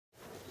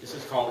This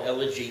is called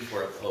Elegy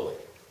for a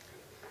Poet.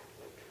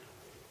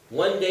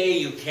 One day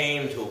you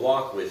came to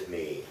walk with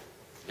me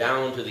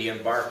down to the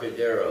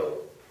Embarcadero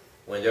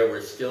when there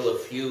were still a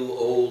few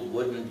old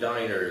wooden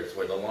diners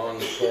where the long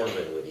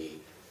foreman would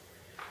eat.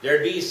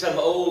 There'd be some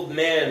old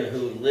men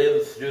who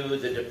lived through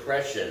the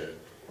Depression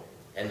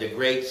and the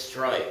Great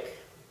Strike.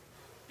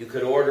 You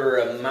could order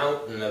a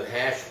mountain of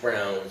hash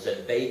browns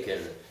and bacon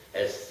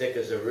as thick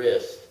as a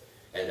wrist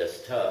and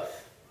as tough.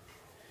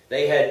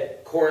 They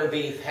had corned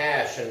beef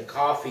hash and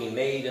coffee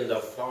made in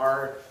the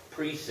far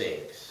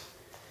precincts.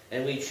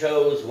 And we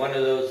chose one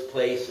of those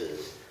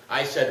places.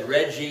 I said,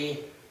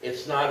 Reggie,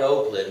 it's not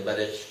Oakland, but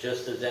it's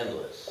just as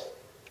endless.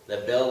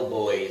 The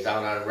bellboys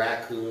out on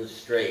Raccoon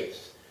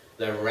Straits,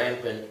 the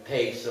rampant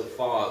pace of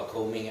fog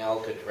combing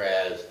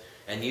Alcatraz,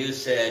 and you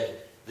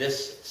said,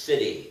 this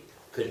city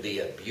could be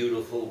a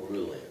beautiful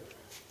ruin.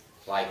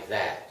 Like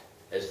that,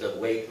 as the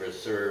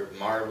waitress served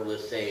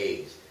marvelous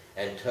eggs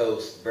and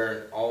toast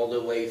burnt all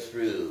the way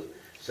through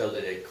so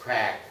that it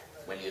cracked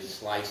when you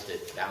sliced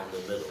it down the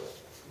middle.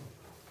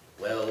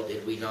 Well,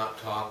 did we not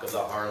talk of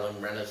the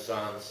Harlem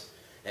Renaissance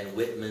and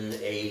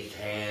Whitman's aged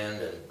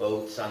hand and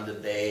boats on the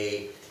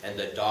bay and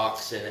the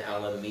docks in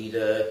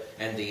Alameda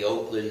and the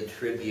Oakland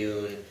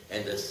Tribune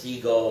and the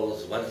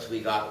seagulls once we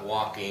got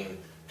walking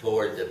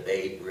toward the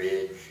Bay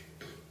Bridge?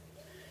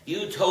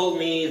 You told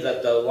me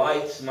that the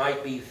lights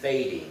might be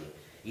fading,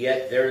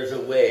 yet there's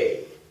a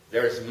way.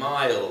 There's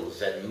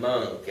Miles and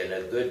Monk and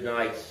a good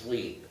night's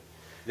sleep.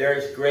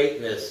 There's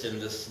greatness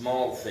in the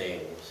small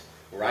things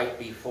right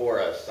before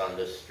us on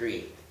the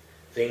street,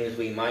 things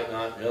we might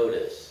not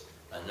notice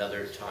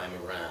another time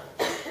around.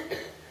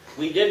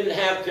 We didn't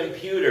have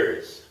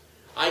computers.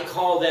 I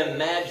call them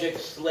magic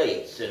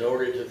slates in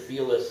order to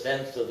feel a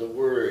sense of the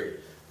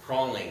word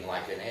crawling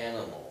like an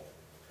animal.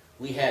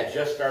 We had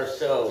just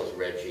ourselves,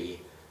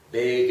 Reggie,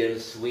 big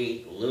and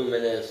sweet,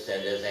 luminous,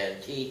 and as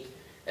antique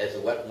as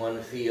what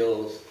one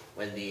feels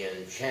when the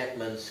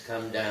enchantments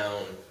come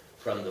down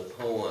from the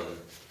poem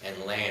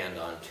and land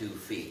on 2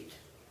 feet.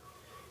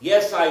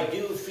 Yes, I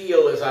do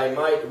feel as I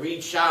might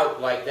reach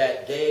out like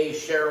that day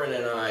Sharon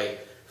and I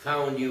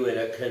found you in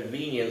a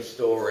convenience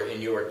store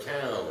in your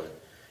town.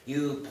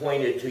 You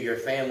pointed to your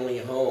family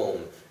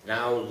home,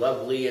 now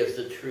lovely as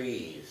the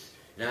trees.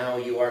 Now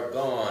you are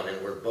gone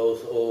and we're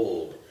both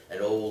old,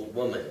 an old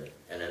woman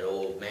and an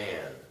old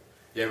man.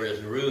 There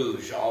is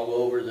rouge all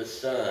over the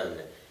sun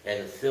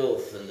and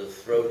filth in the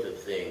throat of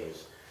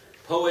things.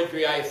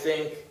 Poetry, I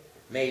think,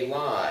 may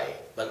lie,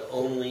 but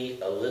only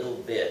a little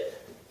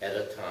bit at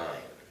a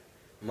time.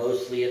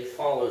 Mostly it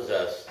follows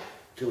us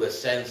to a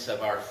sense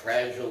of our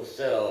fragile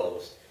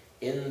selves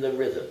in the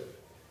rhythm.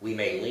 We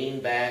may lean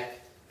back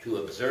to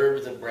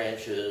observe the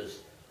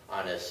branches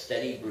on a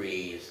steady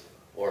breeze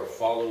or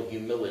follow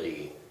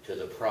humility to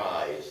the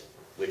prize,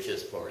 which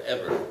is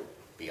forever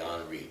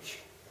beyond reach.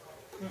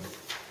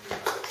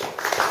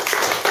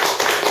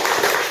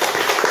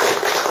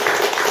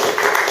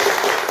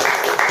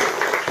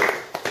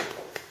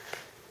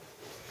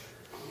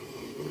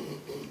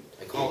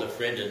 I called a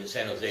friend in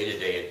San Jose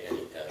today, and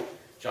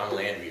John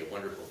Landry, a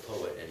wonderful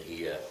poet, and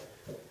he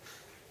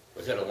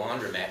was at a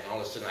laundromat, and all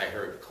of a sudden I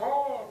heard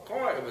caw,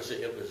 caw. It was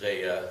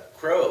a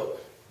crow,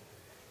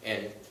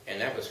 and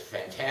that was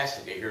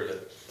fantastic to hear the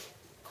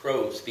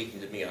crow speaking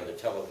to me on the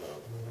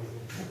telephone.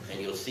 And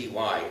you'll see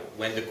why.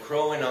 When the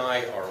crow and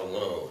I are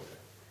alone,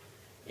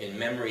 in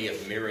memory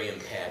of Miriam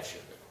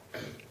Patchen.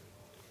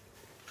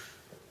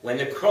 When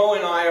the crow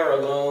and I are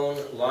alone,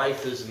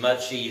 life is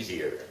much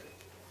easier.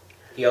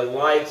 He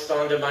alights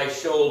onto my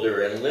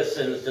shoulder and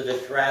listens to the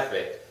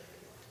traffic,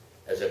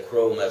 as a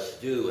crow must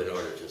do in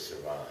order to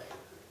survive.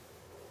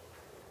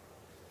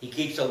 He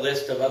keeps a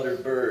list of other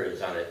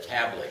birds on a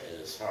tablet in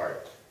his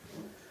heart.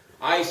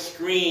 I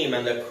scream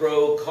and the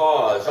crow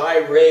caws. I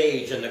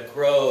rage and the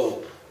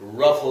crow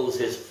ruffles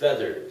his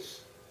feathers.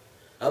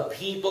 A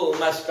people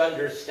must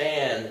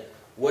understand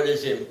what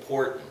is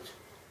important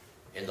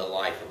in the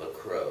life of a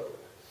crow.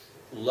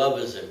 Love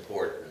is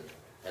important,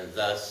 and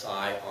thus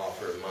I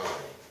offer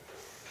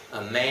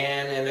mine. A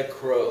man and a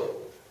crow.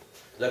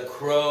 The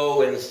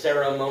crow in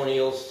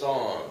ceremonial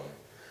song.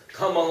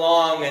 Come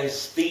along and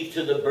speak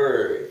to the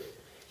bird.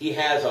 He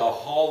has a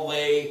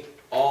hallway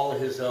all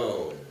his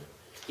own.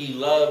 He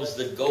loves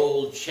the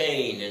gold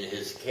chain in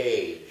his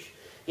cage.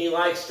 He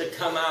likes to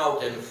come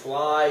out and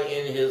fly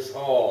in his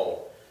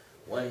hall.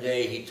 One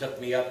day he took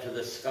me up to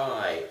the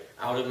sky.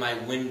 Out of my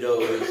window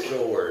he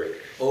soared,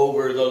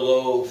 over the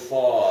low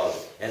fog,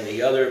 and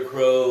the other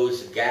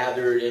crows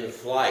gathered in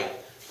flight,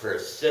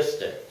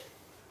 persistent.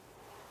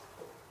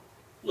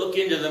 Look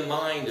into the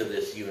mind of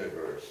this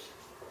universe.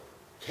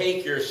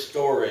 Take your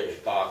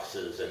storage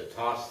boxes and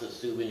toss the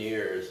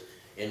souvenirs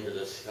into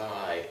the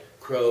sky.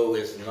 Crow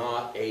is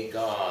not a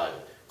god.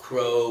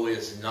 Crow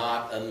is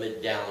not a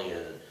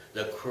medallion.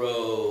 The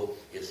crow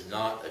is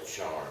not a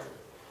charm.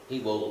 He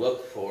will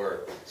look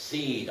for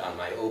seed on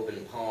my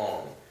open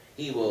palm.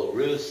 He will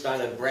roost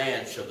on a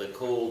branch of the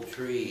cold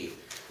tree.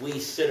 We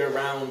sit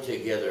around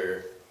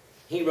together.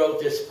 He wrote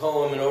this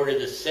poem in order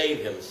to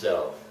save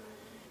himself.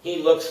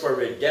 He looks for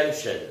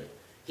redemption.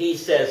 He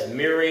says,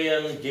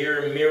 Miriam,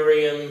 dear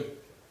Miriam,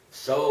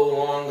 so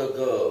long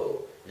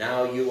ago,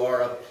 now you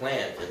are a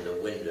plant in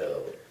the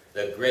window,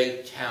 the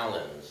great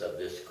talons of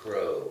this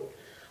crow.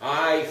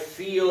 I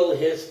feel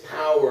his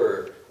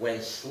power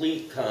when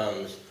sleep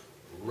comes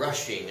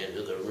rushing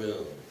into the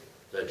room.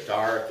 The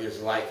dark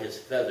is like his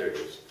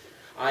feathers.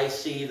 I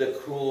see the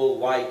cruel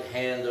white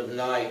hand of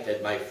night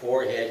at my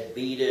forehead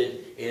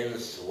beaded in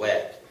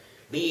sweat.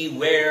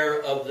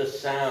 Beware of the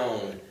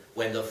sound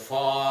when the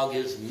fog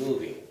is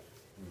moving.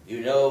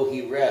 You know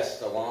he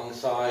rests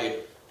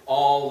alongside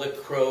all the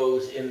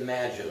crows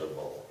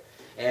imaginable,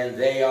 and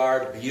they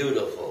are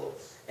beautiful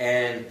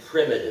and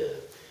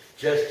primitive,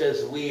 just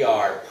as we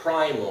are,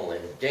 primal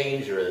and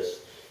dangerous,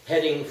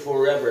 heading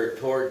forever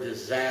toward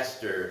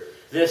disaster.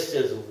 This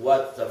is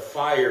what the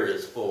fire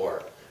is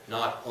for,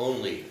 not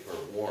only for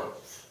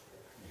warmth.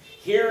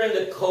 Here in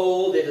the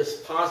cold, it is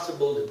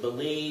possible to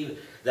believe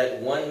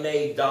that one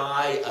may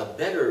die a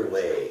better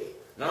way,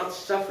 not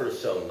suffer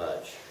so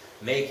much,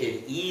 make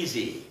it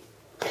easy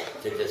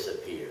to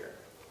disappear.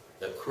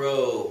 The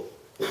crow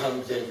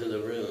comes into the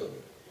room.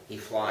 He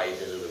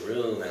flies into the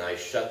room, and I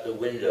shut the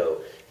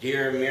window.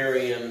 Dear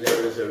Miriam,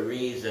 there is a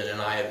reason,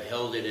 and I have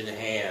held it in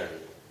hand.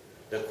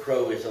 The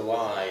crow is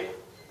alive.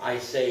 I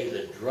say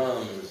the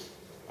drums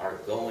are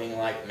going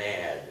like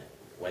mad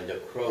when the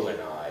crow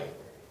and I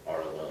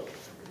are alone.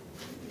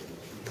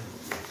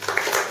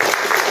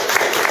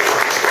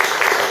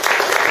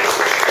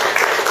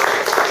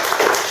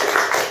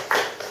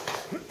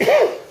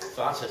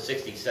 Thoughts at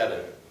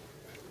 67.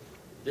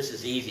 This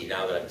is easy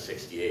now that I'm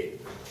 68.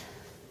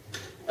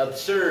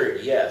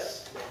 Absurd,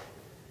 yes,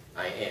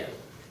 I am.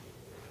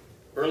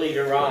 Early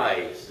to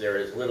rise, there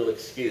is little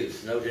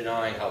excuse, no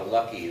denying how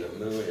lucky the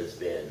moon has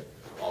been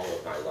all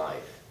of my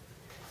life.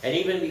 And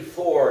even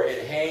before,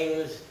 it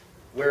hangs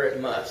where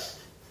it must.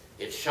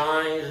 It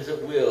shines as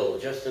it will,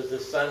 just as the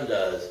sun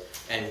does,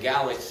 and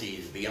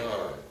galaxies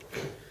beyond.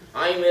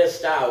 I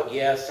missed out,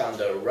 yes, on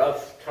the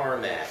rough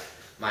tarmac.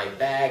 My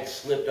bag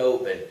slipped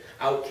open.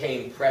 Out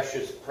came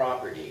precious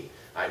property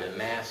I'd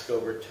amassed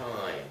over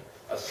time.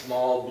 A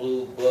small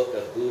blue book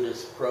of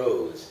Buddhist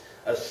prose,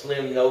 a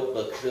slim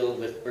notebook filled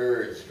with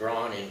birds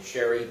drawn in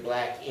cherry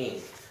black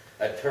ink,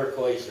 a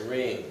turquoise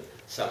ring,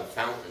 some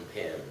fountain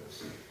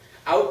pens.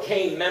 Out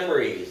came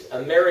memories,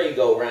 a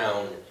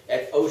merry-go-round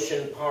at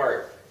Ocean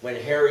Park when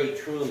Harry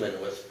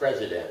Truman was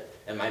president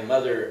and my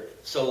mother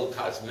sold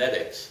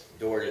cosmetics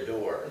door to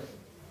door.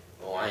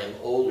 Oh, I am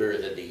older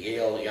than the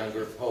Yale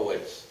younger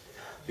poets,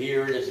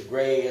 beard as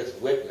gray as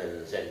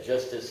Whitman's and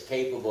just as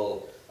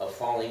capable of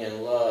falling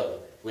in love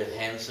with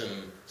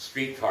handsome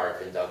streetcar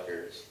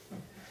conductors.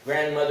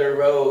 Grandmother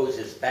Rose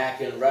is back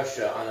in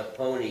Russia on a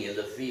pony in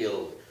the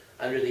field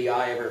under the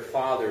eye of her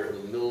father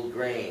who milled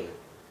grain.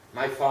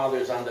 My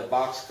father's on the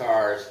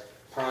boxcars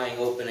prying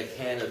open a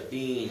can of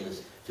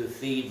beans to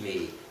feed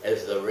me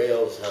as the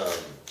rails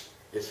hum.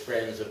 His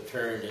friends have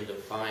turned into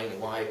fine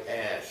white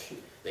ash.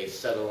 They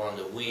settle on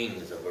the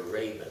wings of a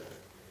raven.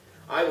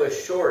 I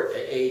was short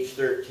at age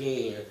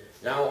 13.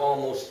 Now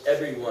almost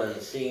everyone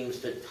seems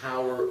to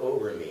tower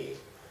over me.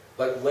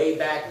 But way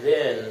back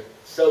then,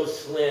 so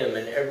slim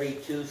and every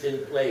tooth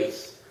in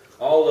place,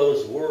 all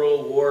those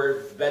World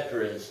War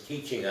veterans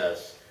teaching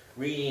us,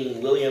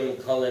 reading William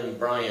Cullen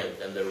Bryant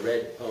and the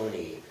Red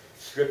Pony,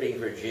 stripping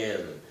for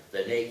Jim,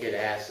 the naked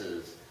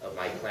asses of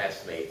my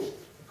classmates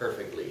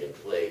perfectly in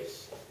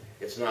place.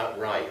 It's not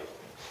right.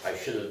 I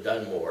should have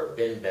done more,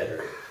 been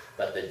better.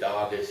 But the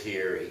dog is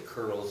here. He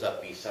curls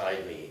up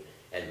beside me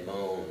and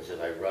moans as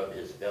I rub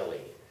his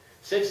belly.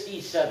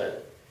 67.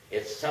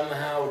 It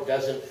somehow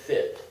doesn't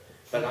fit.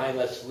 But I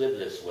must live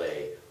this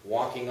way,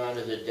 walking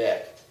onto the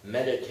deck,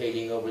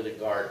 meditating over the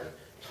garden,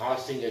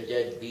 tossing a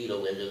dead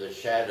beetle into the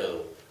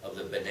shadow of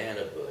the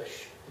banana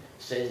bush.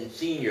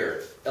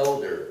 Senior,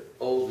 elder,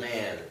 old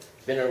man,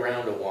 been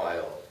around a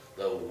while.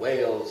 The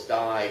whales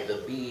dive,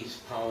 the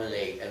bees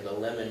pollinate, and the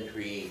lemon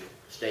tree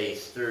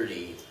stays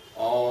sturdy.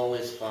 All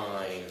is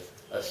fine.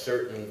 A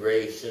certain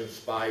grace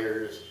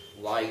inspires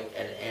light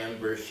and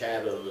amber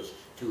shadows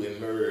to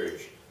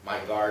emerge. My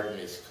garden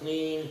is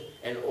clean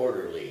and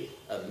orderly,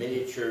 a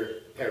miniature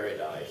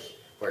paradise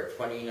for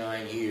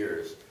 29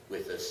 years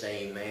with the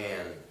same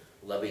man,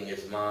 loving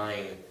his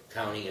mind,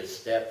 counting his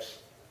steps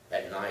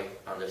at night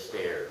on the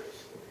stairs.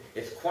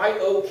 It's quite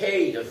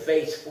okay to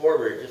face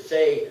forward, to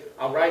say,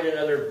 I'll write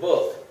another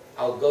book,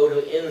 I'll go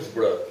to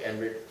Innsbruck and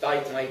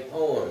recite my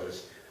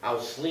poems,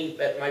 I'll sleep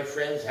at my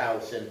friend's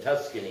house in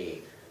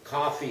Tuscany,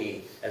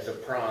 coffee as a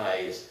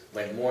prize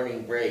when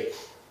morning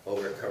breaks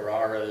over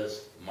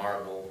Carrara's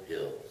marble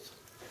hills.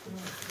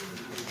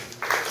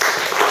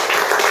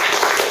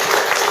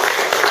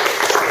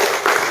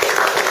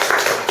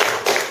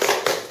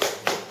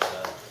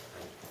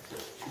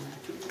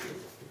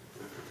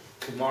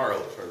 Tomorrow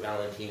for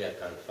Valentina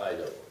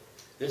Confido.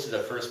 This is the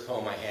first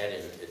poem I had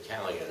in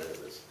Italian, and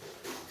it was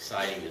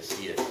exciting to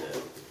see it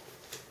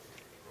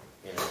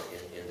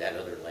in that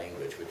other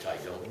language, which I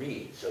don't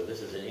read. So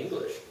this is in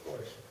English, of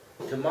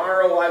course.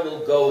 Tomorrow I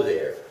will go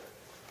there.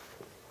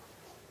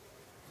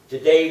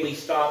 Today we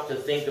stop to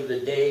think of the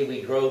day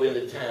we drove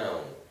into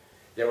town.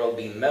 There will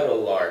be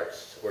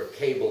meadowlarks or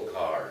cable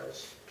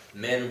cars,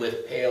 men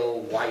with pale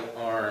white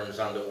arms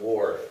on the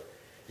wharf,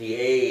 the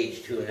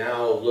aged who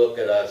now look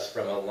at us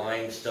from a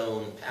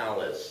limestone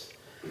palace,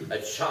 a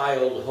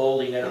child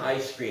holding an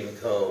ice cream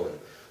cone.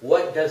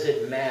 What does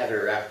it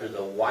matter after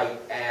the white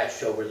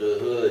ash over the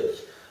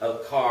hoods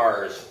of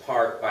cars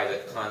parked by the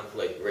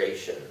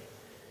conflagration?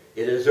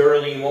 It is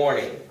early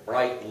morning,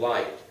 bright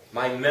light.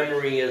 My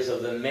memory is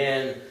of the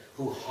men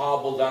who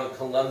hobbled on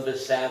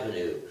Columbus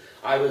Avenue.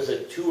 I was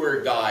a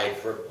tour guide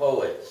for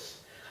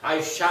poets.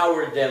 I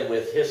showered them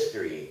with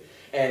history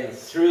and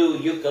threw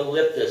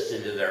eucalyptus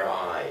into their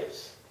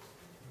eyes.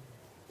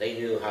 They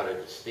knew how to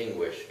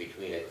distinguish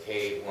between a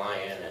cave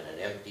lion and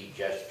an empty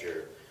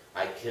gesture.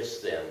 I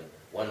kissed them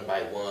one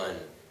by one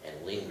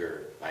and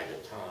linger by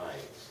the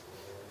tides.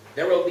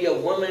 There will be a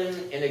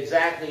woman in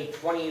exactly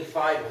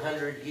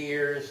 2,500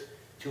 years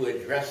to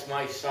address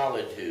my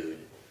solitude.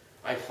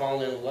 I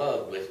fall in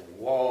love with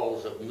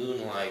walls of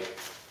moonlight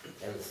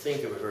and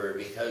think of her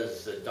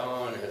because the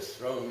dawn has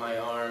thrown my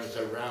arms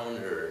around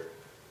her.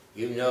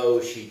 You know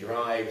she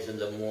drives in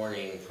the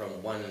morning from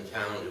one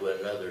town to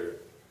another.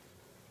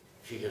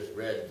 She has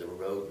read the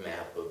road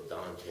map of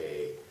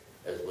Dante,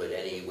 as would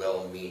any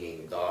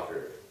well-meaning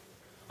daughter.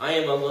 I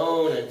am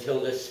alone until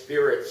the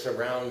spirits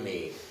surround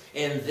me,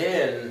 and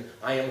then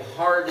I am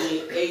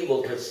hardly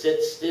able to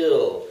sit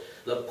still.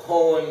 The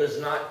poem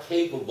is not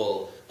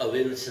capable of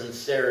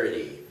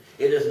insincerity.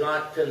 It is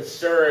not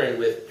concerned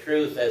with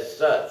truth as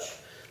such,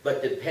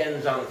 but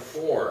depends on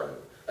form,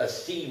 a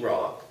sea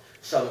rock,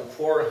 some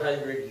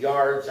 400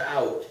 yards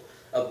out,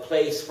 a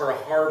place for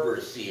harbor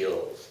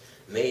seals.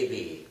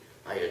 Maybe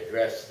I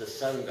address the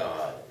sun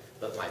god,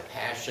 but my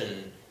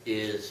passion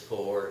is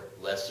for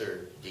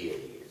lesser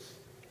deities.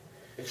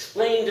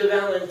 Explain to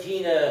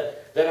Valentina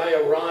that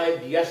I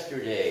arrived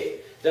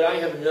yesterday, that I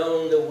have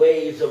known the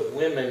ways of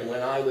women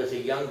when I was a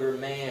younger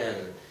man,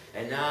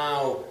 and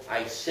now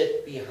I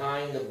sit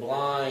behind the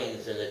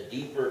blinds in a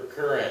deeper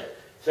current.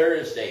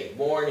 Thursday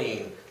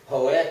morning,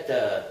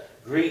 poeta,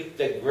 greet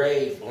the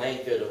gray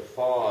blanket of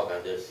fog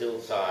on this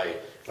hillside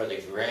for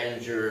the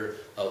grandeur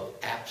of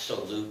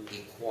absolute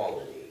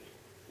equality,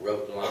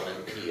 wrote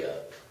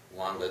Lamantia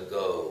long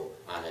ago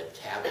on a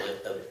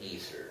tablet of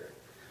ether.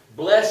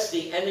 Bless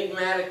the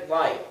enigmatic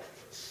light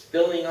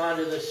spilling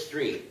onto the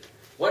street.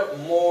 What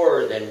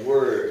more than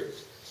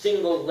words,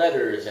 single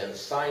letters and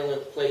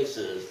silent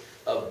places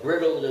of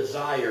brittle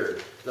desire?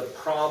 The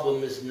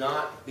problem is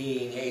not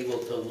being able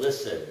to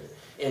listen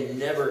and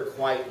never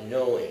quite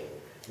knowing.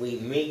 We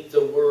meet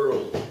the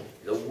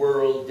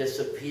world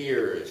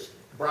disappears.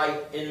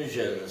 Bright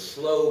engines,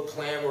 slow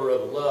clamor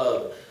of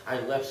love. I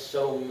left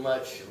so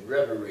much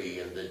reverie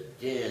in the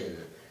din.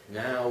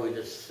 Now it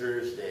is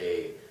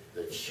Thursday,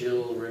 the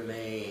chill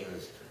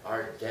remains.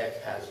 Our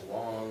deck has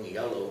long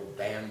yellow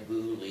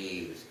bamboo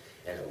leaves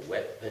and a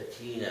wet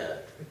patina.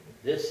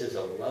 This is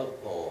a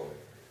love poem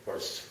for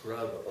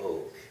scrub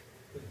oak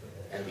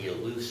and the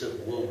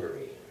elusive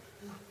Wolverine.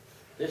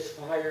 This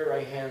fire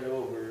I hand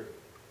over,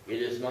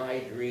 it is my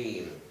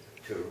dream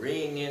to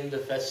ring in the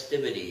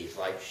festivities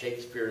like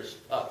Shakespeare's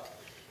Puck,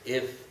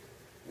 if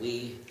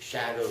we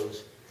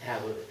shadows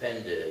have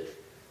offended,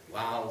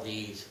 while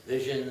these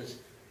visions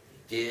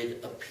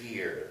did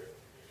appear.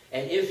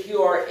 And if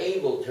you are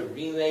able to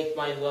remake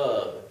my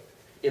love,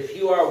 if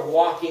you are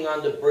walking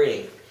on the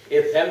brink,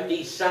 if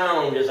empty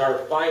sound is our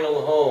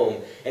final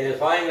home, and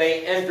if I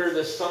may enter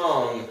the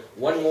song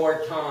one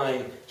more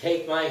time,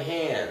 take my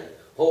hand,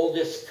 hold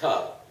this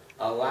cup,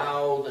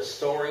 allow the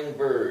soaring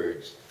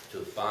birds to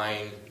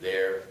find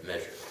their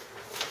measure.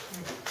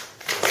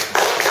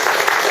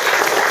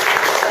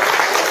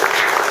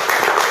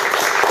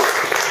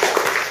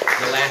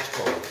 The last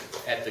poem,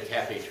 At the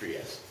Cafe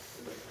Trieste,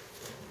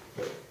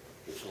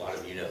 which a lot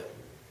of you know.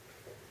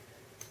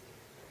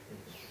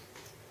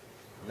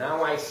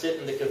 Now I sit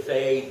in the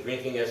cafe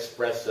drinking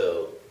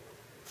espresso,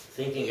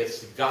 thinking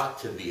it's got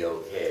to be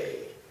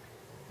okay.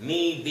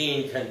 Me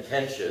being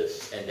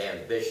contentious and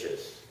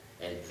ambitious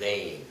and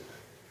vain.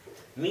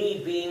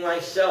 Me being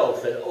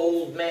myself, an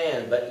old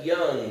man, but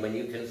young when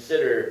you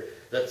consider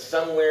that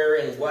somewhere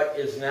in what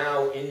is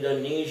now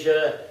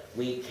Indonesia,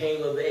 we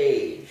came of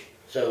age,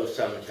 so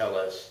some tell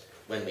us,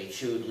 when we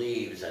chewed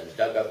leaves and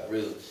dug up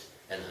roots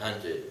and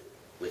hunted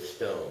with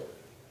stone.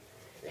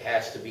 It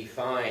has to be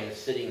fine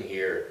sitting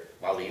here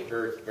while the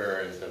earth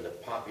burns and the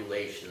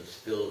population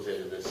spills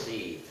into the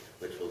sea,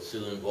 which will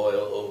soon boil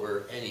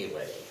over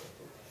anyway.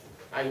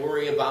 I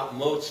worry about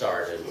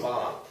Mozart and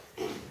Bach,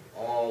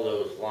 all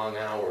those long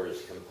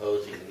hours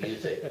composing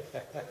music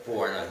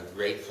for an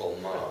ungrateful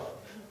mob.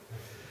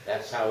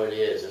 That's how it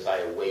is as I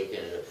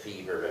awaken in a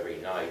fever every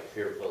night,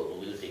 fearful of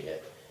losing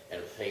it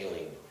and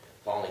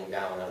falling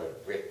down on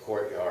a brick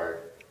courtyard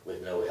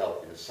with no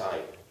help in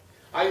sight.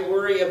 I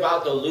worry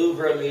about the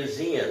Louvre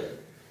Museum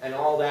and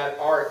all that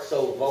art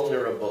so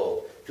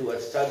vulnerable to a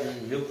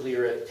sudden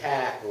nuclear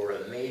attack or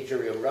a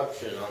major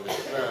eruption on the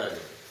sun.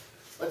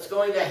 What's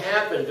going to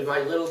happen to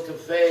my little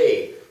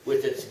cafe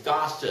with its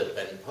gossip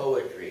and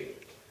poetry?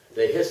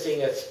 The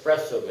hissing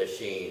espresso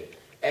machine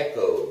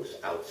echoes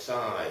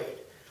outside.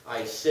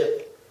 I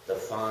sip the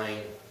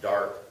fine,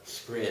 dark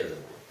scrim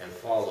and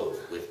follow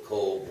with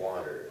cold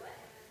water.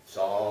 It's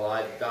all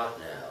I've got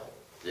now,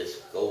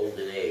 this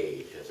golden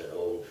age, as an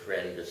old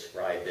friend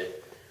described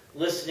it,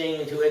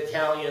 listening to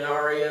Italian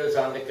arias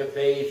on the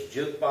cafe's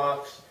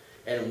jukebox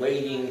and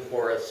waiting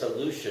for a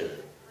solution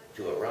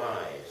to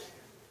arise.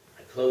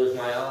 I close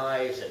my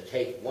eyes and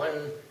take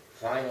one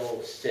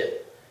final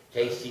sip,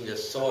 tasting the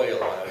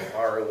soil on a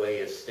faraway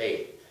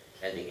estate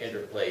and the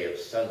interplay of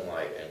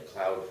sunlight and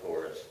cloud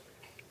forest.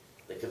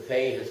 The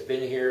cafe has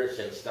been here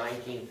since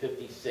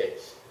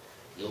 1956.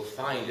 You'll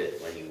find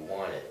it when you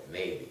want it,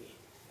 maybe,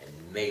 and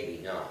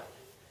maybe not,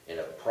 in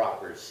a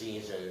proper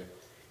season,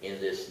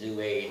 in this new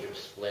age of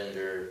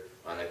splendor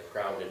on a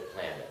crowded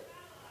planet.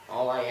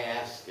 All I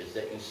ask is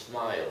that you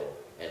smile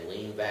and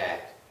lean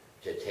back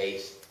to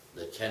taste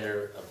the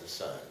tenor of the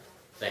sun.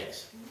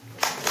 Thanks.